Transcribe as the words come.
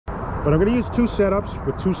But I'm going to use 2 setups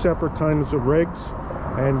with 2 separate kinds of rigs,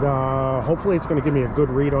 and hopefully it's going to give me a good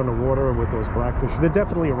read on the water with those blackfish. They're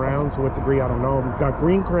definitely around. To what degree, I don't know. We've got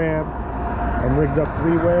green crab. I'm rigged up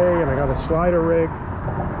 3-way, and I got a slider rig,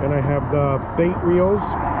 and I have the bait reels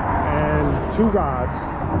and 2 rods.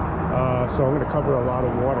 So I'm going to cover a lot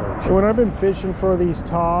of water. So when I've been fishing for these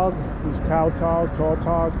Tautog,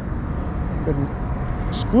 Tautog, I've been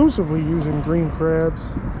exclusively using green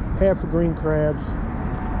crabs, half of green crabs,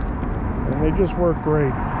 and they just work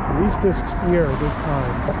great. At least this year, this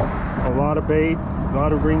time. A lot of bait, a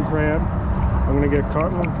lot of green crab. I'm going to get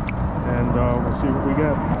cutting, and we'll see what we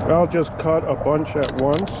get. I'll just cut a bunch at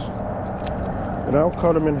once, and I'll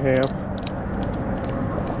cut them in half.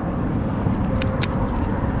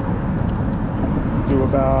 Do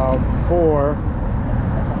about 4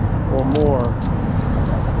 or more.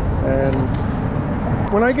 And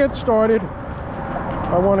when I get started,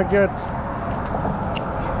 I want to get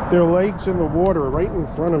their legs in the water right in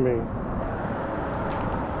front of me.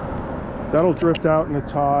 That'll drift out in the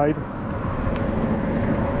tide.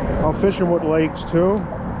 I'll fish them with legs too,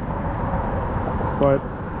 but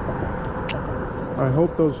I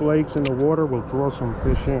hope those legs in the water will draw some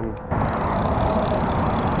fish in.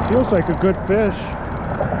 Feels like a good fish.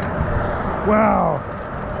 Wow,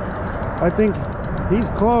 I think he's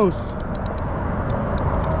close.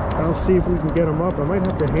 I'll see if we can get him up. I might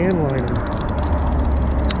have to hand line him.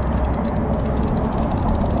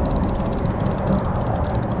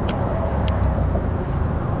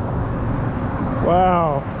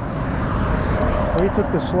 Wow. So he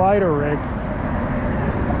took the slider rig.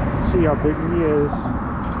 Let's see how big he is.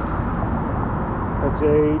 That's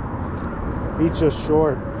 8. He's just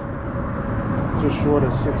short. Just short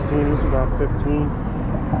of 16. He's about 15.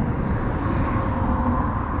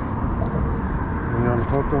 We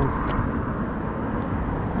unhook him.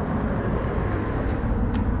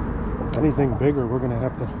 Anything bigger, we're going to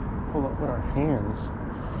have to pull up with our hands.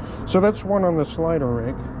 So that's one on the slider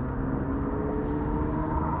rig.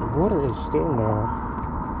 The water is still now.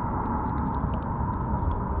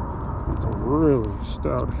 It's a really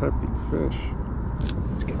stout, hefty fish.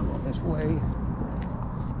 Let's get him on this way.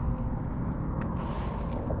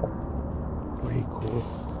 Way cool.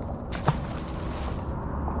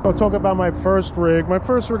 I'll talk about my first rig. My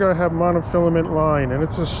first rig, I have monofilament line, and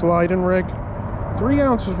it's a sliding rig. 3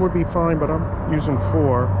 ounces would be fine, but I'm using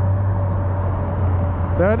 4.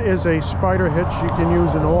 That is a spider hitch. You can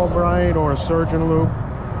use an Albright or a surgeon loop.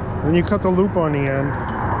 Then you cut the loop on the end.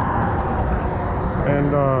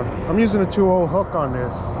 And I'm using a 2-hole hook on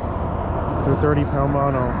this. The 30-pound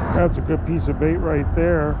mono. That's a good piece of bait right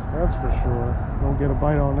there. That's for sure. Don't get a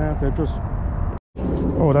bite on that. They're just...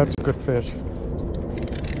 Oh, that's a good fish.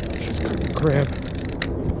 Just got the crab.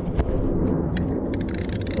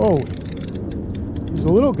 Oh, he's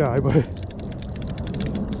a little guy, but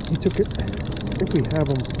he took it. I think we have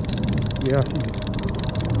him. Yeah.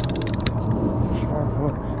 Sharp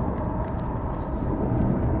hooks.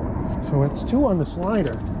 So it's 2 on the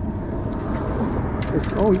slider.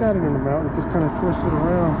 Oh, he got it in the mouth. It just kind of twisted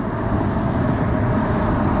around.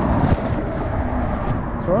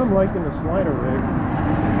 So I'm liking the slider rig.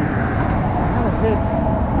 I had a hit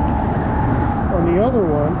on the other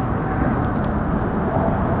one.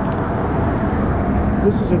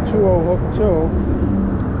 This is a 2-0 hook too.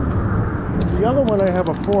 The other one I have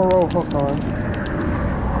a 4-0 hook on.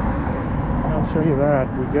 I'll show you that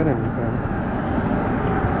if we get anything.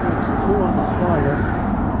 It's 2 on the slider.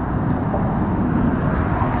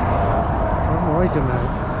 Liking that.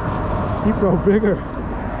 He felt bigger.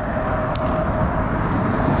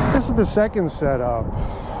 This is the second setup.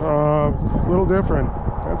 A little different.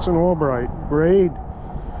 That's an Albright braid.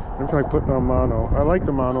 I'm probably putting on mono. I like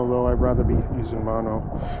the mono though. I'd rather be using mono.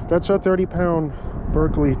 That's a 30-pound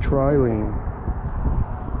Berkeley trilene.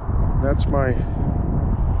 That's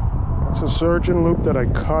a surgeon loop that I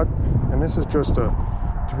cut, and this is just a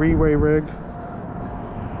 3-way rig,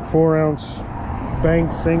 4-ounce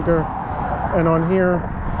bank sinker. And on here,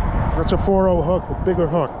 that's a 4-0 hook, a bigger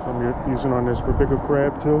hook I'm using on this for bigger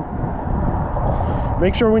crab too.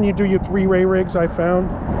 Make sure when you do your 3-way rigs, I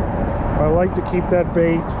found, I like to keep that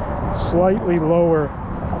bait slightly lower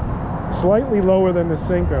than the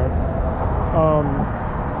sinker.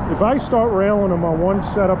 If I start railing them on one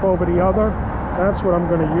setup over the other, that's what I'm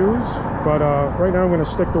going to use. But right now I'm going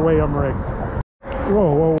to stick the way I'm rigged.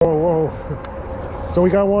 Whoa, whoa, whoa, whoa. So we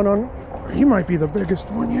got one on, he might be the biggest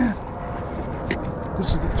one yet.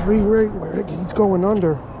 This is the 3-rig rig. He's going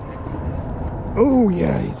under. Oh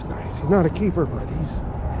yeah, he's nice. He's not a keeper, but he's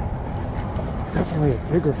definitely a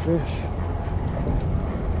bigger fish.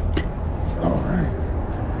 All right,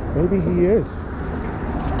 maybe he is.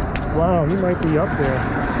 Wow, he might be up there.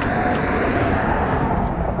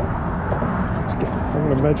 I'm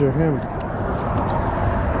gonna measure him.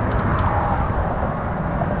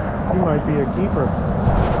 He might be a keeper.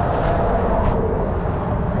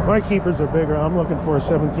 My keepers are bigger. I'm looking for a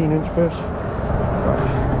 17-inch fish.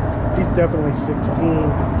 He's definitely 16.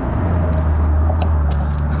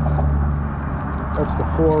 That's the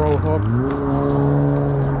 4-0 hook.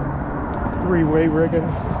 3-way rigging.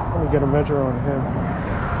 Let me get a measure on him.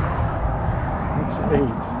 It's 8.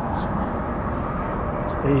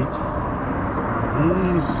 It's 8.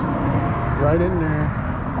 He's right in there.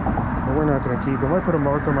 But we're not going to keep him. I put a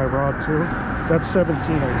mark on my rod too. That's 17.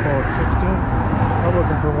 I call it 16. I'm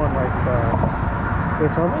looking for one like that.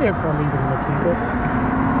 If I'm even going to keep it.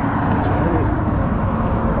 So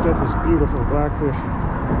get this beautiful blackfish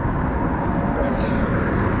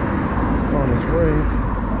on its way.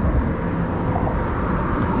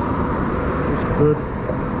 It's good.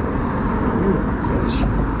 Beautiful fish.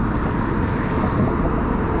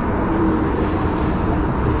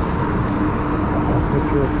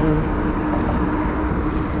 Picture of him.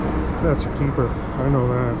 That's a keeper. I know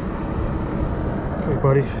that. Okay,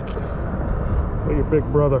 buddy. Tell your big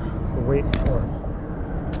brother we're waiting for him.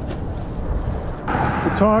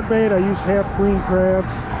 The tog bait, I use half green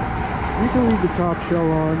crabs. You can leave the top shell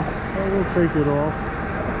on. I will take it off.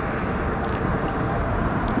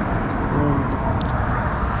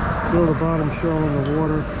 And throw the bottom shell in the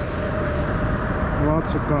water.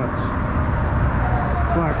 Lots of guts.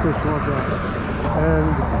 Blackfish love that. And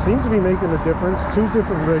it seems to be making a difference. 2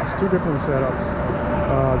 different rigs, 2 different setups.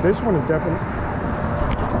 This one is definitely...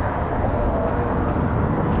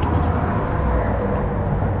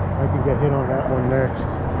 I can get hit on that one next.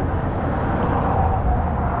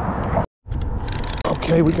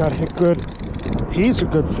 Okay, we got hit good. He's a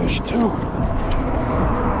good fish too.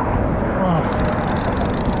 Wow.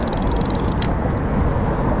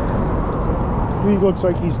 He looks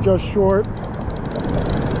like he's just short.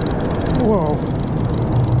 Whoa.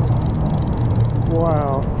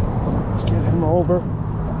 Wow. Let's get him over.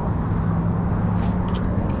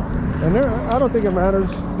 And I don't think it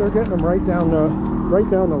matters. They're getting them right down the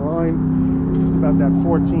line. About that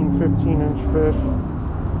 14, 15-inch fish.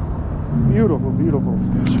 Beautiful, beautiful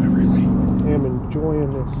fish. I really am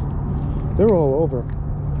enjoying this. They're all over.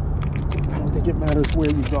 I don't think it matters where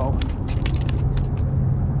you go.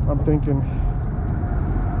 I'm thinking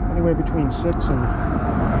anywhere between 6 and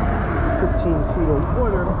 15 feet of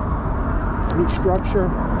water. Neat structure.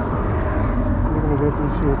 You're going to get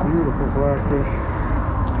this here beautiful blackfish.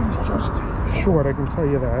 He's just short, I can tell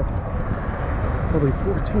you that. Probably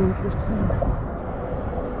 14, 15.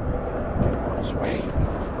 Get on his way.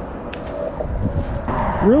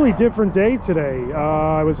 Really different day today.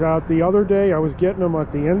 I was out the other day. I was getting them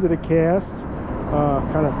at the end of the cast.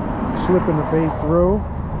 Kind of slipping the bait through.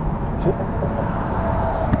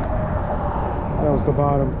 That was the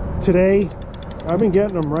bottom. Today, I've been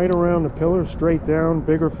getting them right around the pillar, straight down,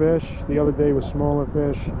 bigger fish. The other day was smaller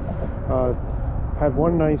fish. Had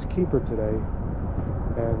one nice keeper today.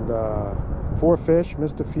 And 4 fish,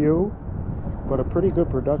 missed a few. But a pretty good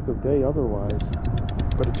productive day otherwise.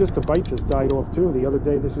 But the bite just died off too. The other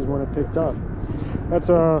day, this is when it picked up. That's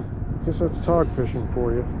Tog fishing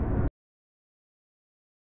for you.